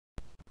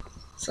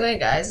So hey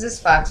guys, this is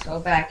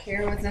Foxwell back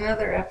here with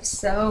another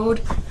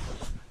episode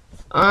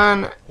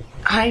on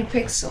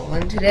Hypixel,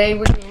 and today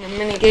we're doing a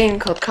mini game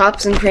called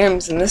Cops and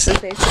Crims, and this is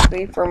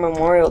basically for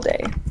Memorial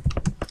Day.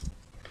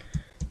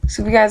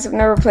 So if you guys have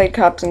never played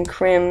Cops and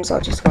Crims,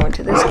 I'll just go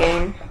into this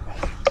game.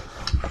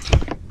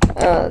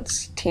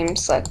 It's Team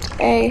Select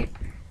A.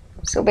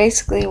 So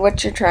basically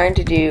what you're trying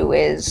to do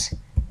is,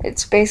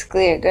 it's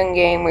basically a gun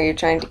game where you're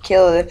trying to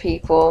kill other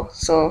people.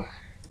 So,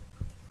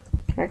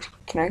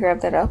 can I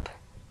grab that up?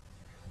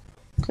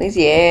 Please,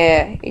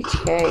 yeah,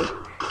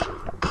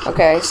 HK.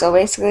 Okay, so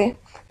basically,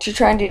 what you're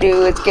trying to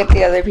do is get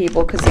the other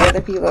people, because the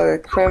other people are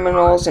the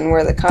criminals and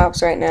we're the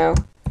cops right now.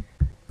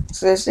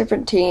 So there's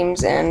different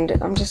teams, and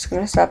I'm just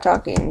going to stop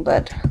talking,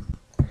 but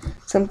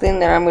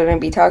something that I'm going to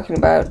be talking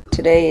about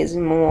today is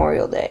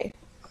Memorial Day.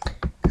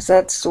 Because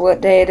that's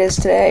what day it is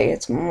today.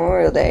 It's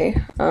Memorial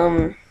Day,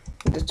 the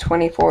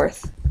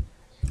 24th.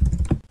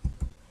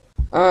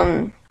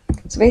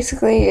 So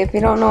basically, if you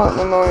don't know what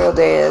Memorial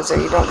Day is, or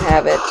you don't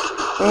have it,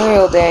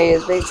 Memorial Day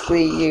is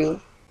basically you,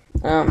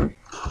 nope.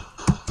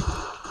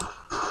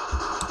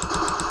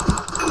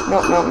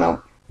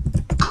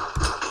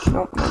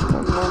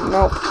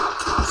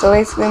 So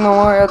basically,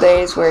 Memorial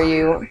Day is where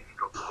you,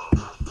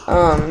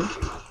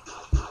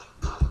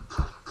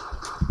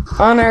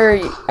 honor,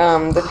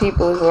 the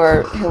people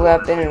who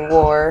have been in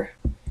war.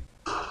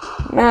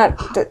 Not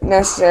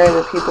necessarily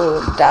the people who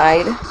have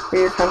died for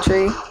your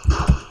country,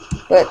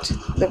 but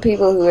the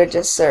people who had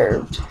just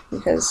served,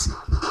 because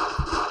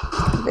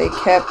they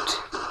kept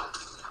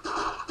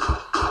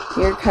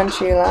your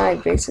country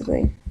alive,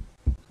 basically.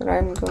 But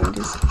I'm going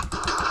to...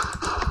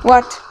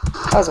 What?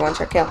 That was a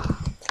one-shot kill.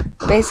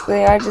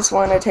 Basically, I just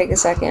want to take a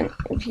second.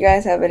 If you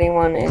guys have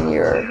anyone in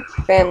your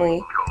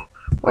family,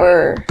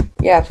 or,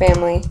 yeah,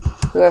 family,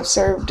 who have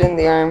served in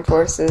the armed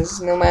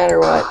forces, no matter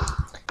what,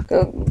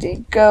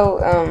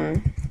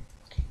 go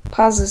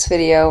pause this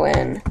video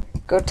and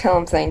go tell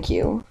them thank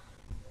you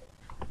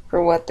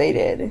for what they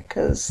did,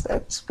 because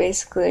that's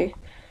basically,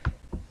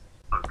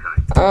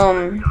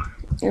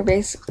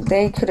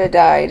 they could have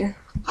died,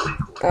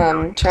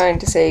 trying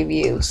to save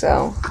you,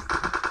 so,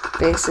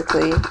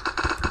 basically,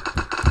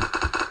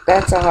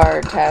 that's a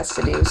hard task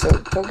to do, so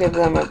go give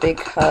them a big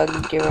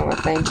hug, give them a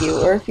thank you,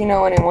 or if you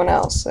know anyone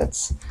else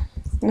that's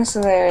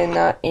necessarily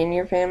not in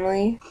your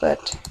family,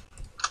 but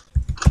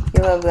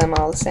you love them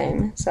all the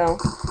same, so,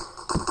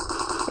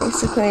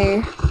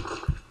 basically,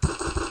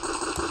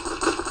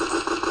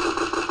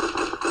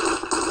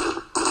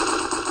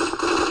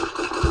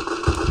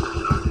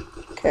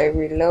 okay,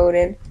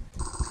 reloaded.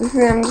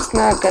 I'm just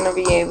not gonna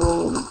be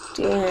able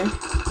to.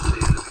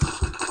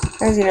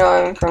 As you know,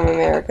 I'm from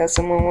America,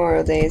 so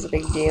Memorial Day is a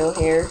big deal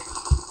here.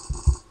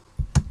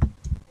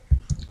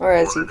 Or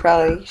as you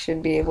probably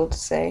should be able to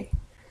say,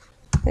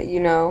 that you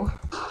know.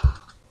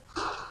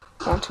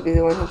 I want to be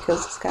the one who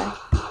kills this guy.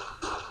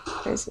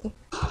 Crazy.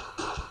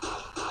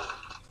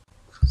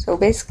 So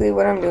basically,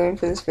 what I'm doing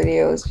for this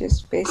video is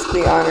just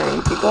basically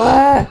honoring people.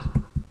 Ah!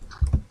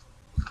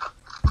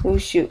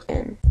 Who's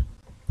shooting?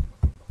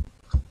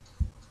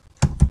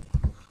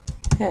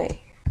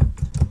 Hey.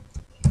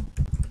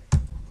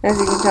 As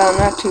you can tell, I'm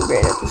not too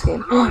great at this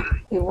game.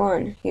 He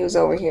won. He was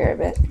over here, I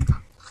bet.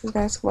 Is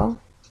basketball?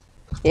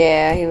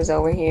 Yeah, he was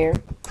over here.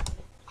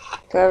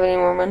 Do I have any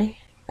more money?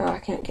 Oh, I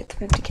can't get the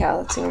 50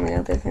 cal. That's the only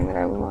other thing that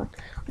I would want.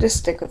 I'll just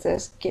stick with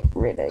this. Get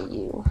rid of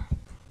you.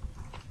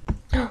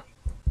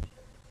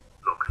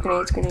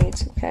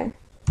 Grenades, okay.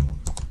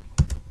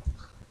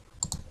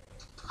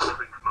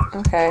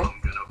 Okay.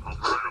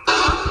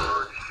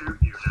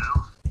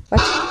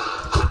 What?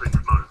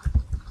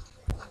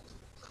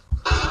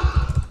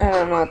 I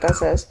don't know what that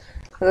says.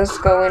 Let's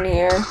go in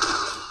here.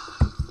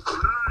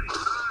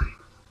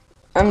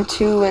 I'm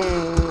 2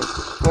 and...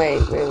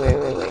 Wait.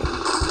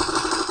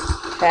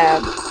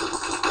 Tab.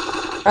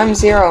 I'm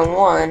 0 and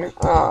 1.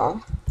 Aw.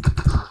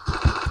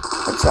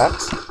 That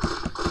sucks.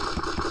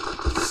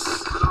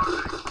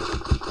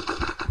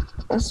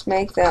 Let's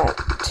make that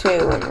 2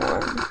 and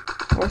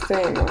 1. Or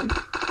 3 and 1.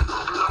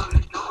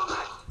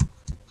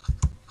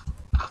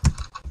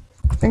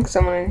 I think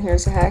someone in here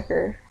is a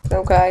hacker.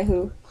 The guy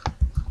who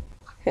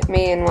hit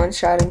me in one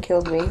shot and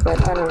killed me,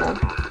 but I don't know.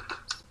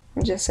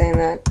 I'm just saying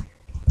that.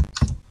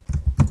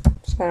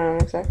 So I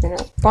don't exactly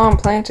know. Bomb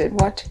planted,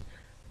 what?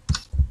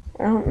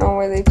 I don't know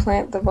where they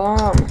plant the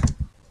bomb.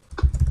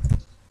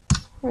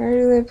 Where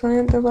do they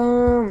plant the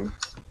bomb?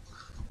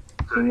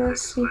 You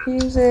must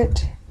defuse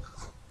it.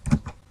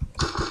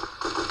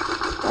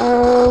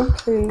 Oh,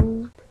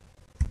 please.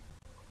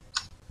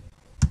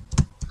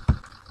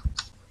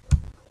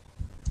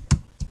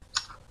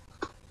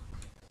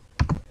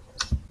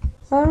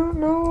 I don't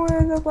know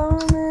where the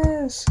bomb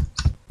is.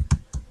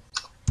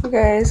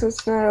 Okay, so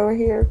it's not over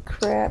here.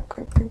 Crap.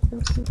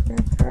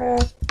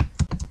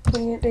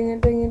 Dang it.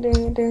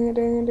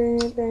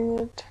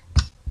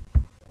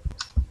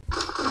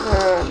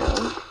 Oh, no.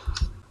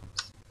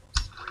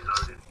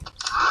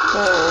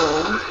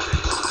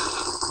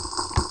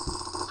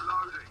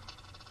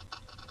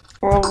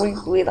 Well,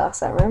 we lost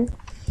that round.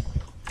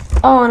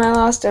 Oh, and I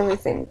lost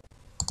everything.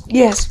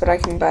 Yes, but I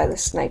can buy the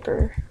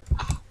sniper.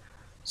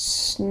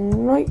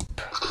 Snipe.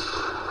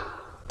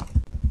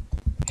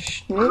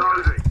 Snipe.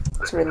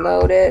 Let's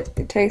reload it.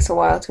 It takes a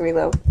while to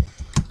reload.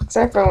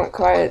 Sorry if I went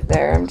quiet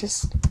there. I'm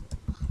just...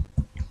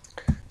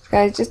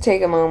 Guys, just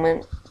take a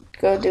moment.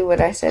 Go do what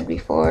I said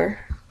before.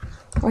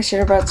 Oh, I should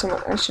have bought some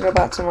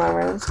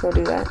armor. Let's go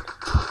do that.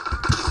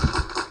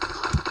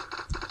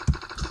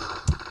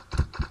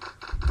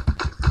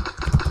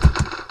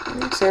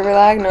 Server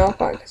lag? No,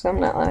 because I'm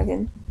not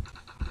lagging.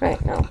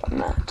 Right, nope, I'm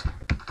not.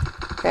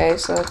 Okay,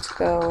 so let's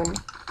go and...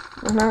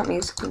 Well, not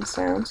music and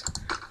sounds.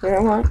 What do I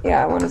want?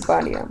 Yeah, I wanted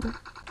body armor.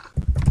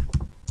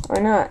 Why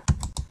not?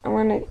 I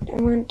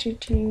want to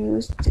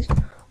use this.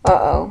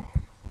 Uh-oh.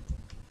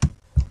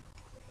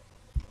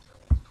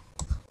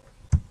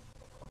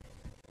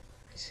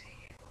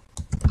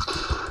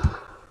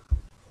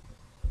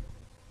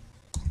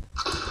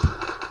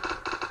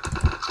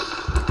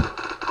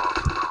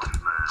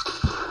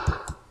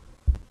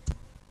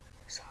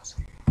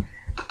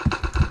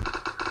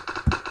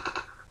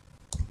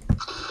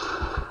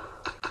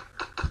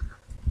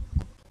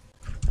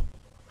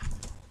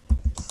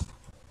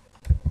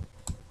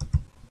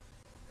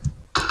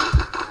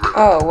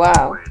 Oh,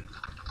 wow.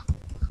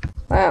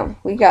 Wow,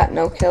 we got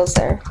no kills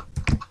there.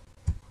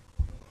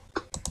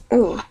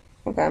 Ooh,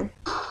 okay.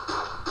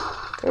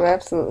 There were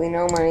absolutely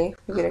no money.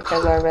 We get a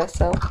Kevlar vest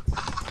though.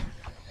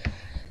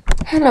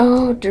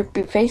 Hello,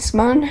 droopy face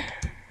man.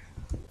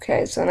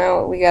 Okay, so now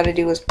what we gotta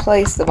do is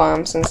place the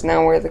bomb since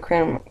now we're the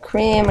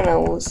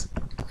criminals.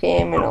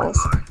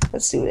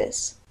 Let's do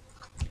this.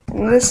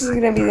 And this is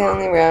gonna be the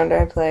only round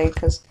I play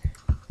because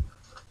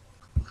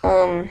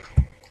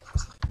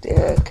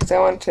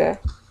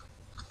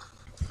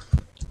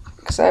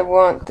I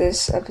want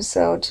this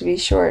episode to be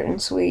short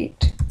and sweet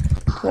to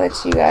let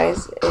you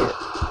guys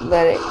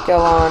let it go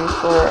on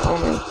for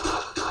only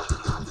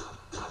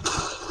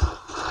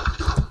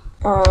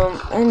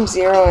I'm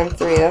 0 and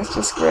 3. That's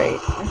just great.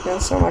 I feel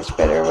so much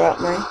better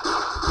about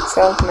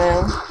myself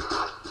now.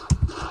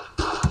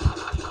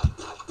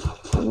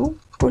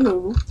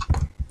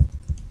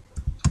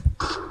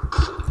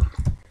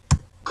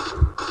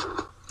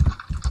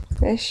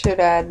 This should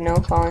add no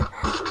falling.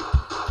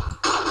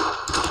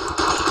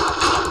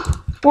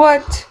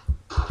 What?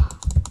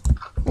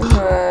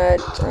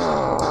 What?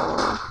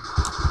 Oh.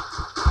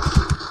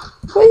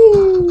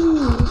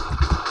 Whee!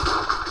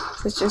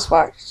 Let's just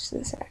watch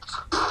this action.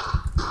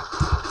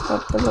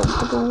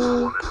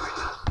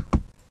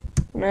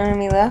 An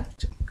enemy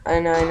left? I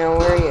know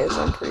where he is,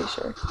 I'm pretty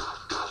sure.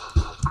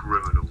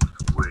 Criminals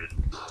win.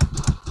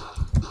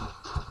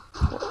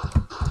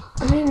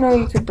 I didn't know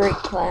you could break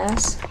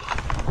glass. I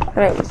thought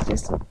it was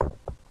just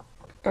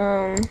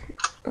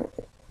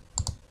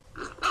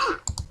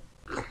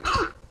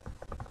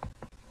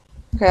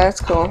okay,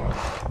 that's cool.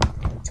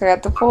 So I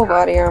got the full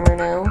body armor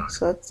now,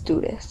 so let's do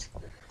this.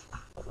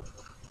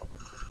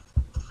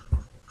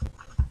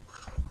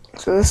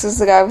 So this is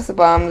the guy with the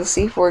bomb. The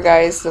C4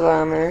 guy is the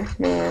bomber,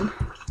 man. I'm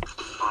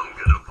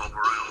gonna pop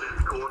around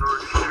this corner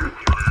and shoot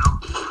you now.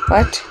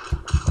 What?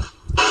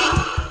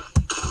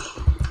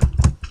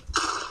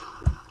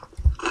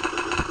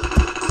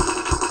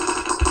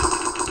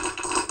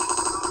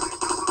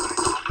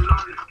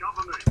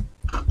 Cover me.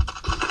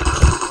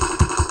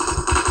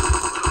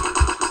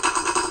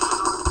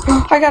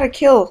 I got a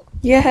kill.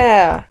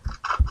 Yeah.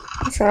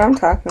 That's what I'm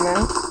talking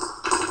about.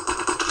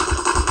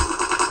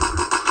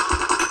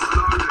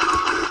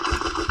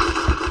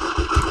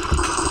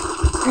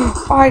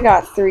 Oh, I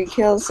got 3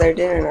 kills there,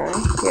 didn't I?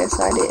 Yes,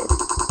 I did.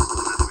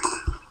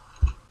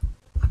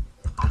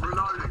 I'm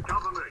reloading.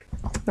 Cover me.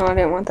 No, I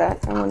didn't want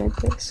that. I wanted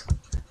this.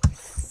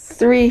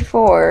 3,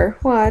 4.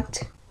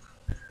 What?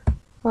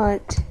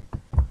 What?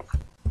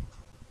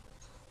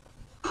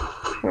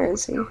 Where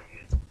is he?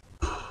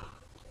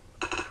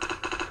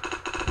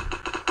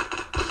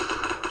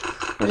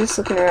 I'm just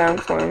looking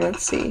around for him.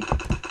 Let's see.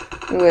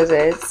 Who is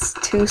it? It's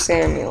 2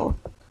 Samuel.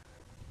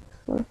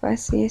 Well, if I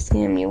see a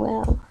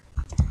Samuel,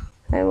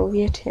 I will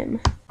get him.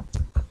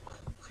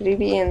 Could he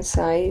be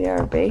inside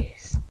our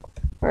base?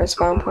 Or a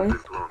spawn point?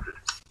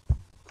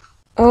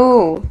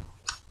 Oh!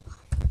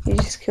 He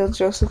just killed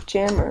Joseph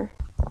Jammer.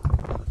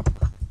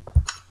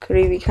 Could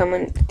he be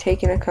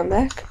taking a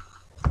comeback?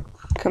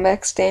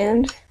 Comeback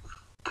stand?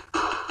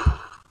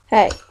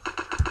 Hey.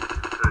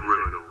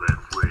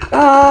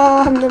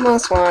 Oh, I'm the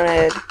most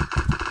wanted.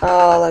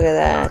 Oh, look at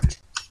that.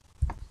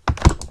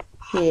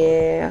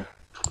 Yeah.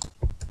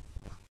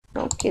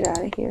 No, get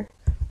out of here.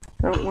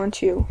 I don't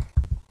want you.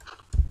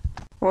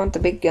 I want the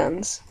big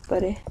guns,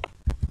 buddy.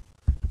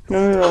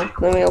 No.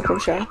 Let me open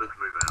shop.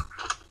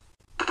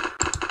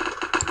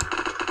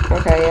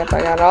 Okay, yep,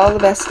 I got all the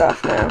best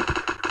stuff now.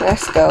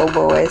 Let's go,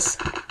 boys.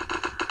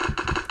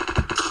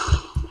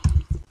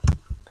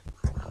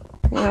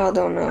 Y'all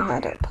don't know how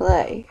to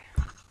play.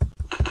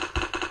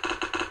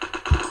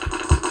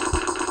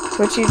 So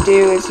what you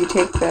do is you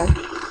take the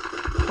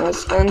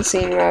most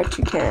unseen route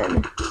you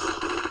can,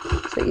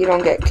 so you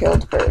don't get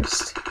killed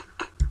first.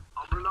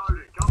 I'm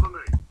reloading. Cover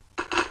me.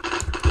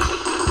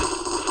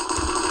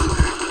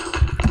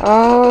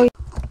 Oh,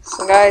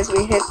 So guys,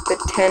 we hit the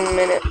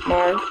 10-minute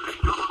mark.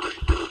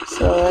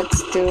 So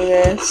let's do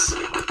this.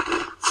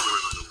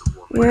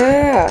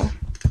 Yeah.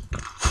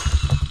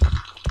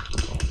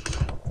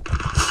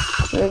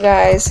 So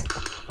guys,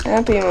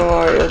 happy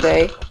Memorial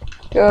Day.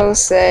 Go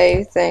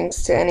say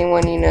thanks to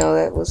anyone you know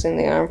that was in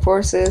the armed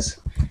forces,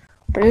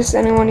 or just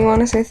anyone you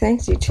want to say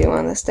thank you to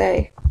on this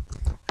day.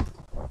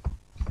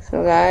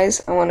 So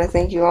guys, I want to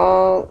thank you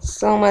all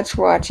so much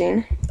for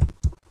watching,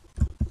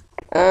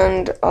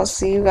 and I'll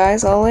see you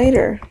guys all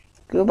later.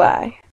 Goodbye.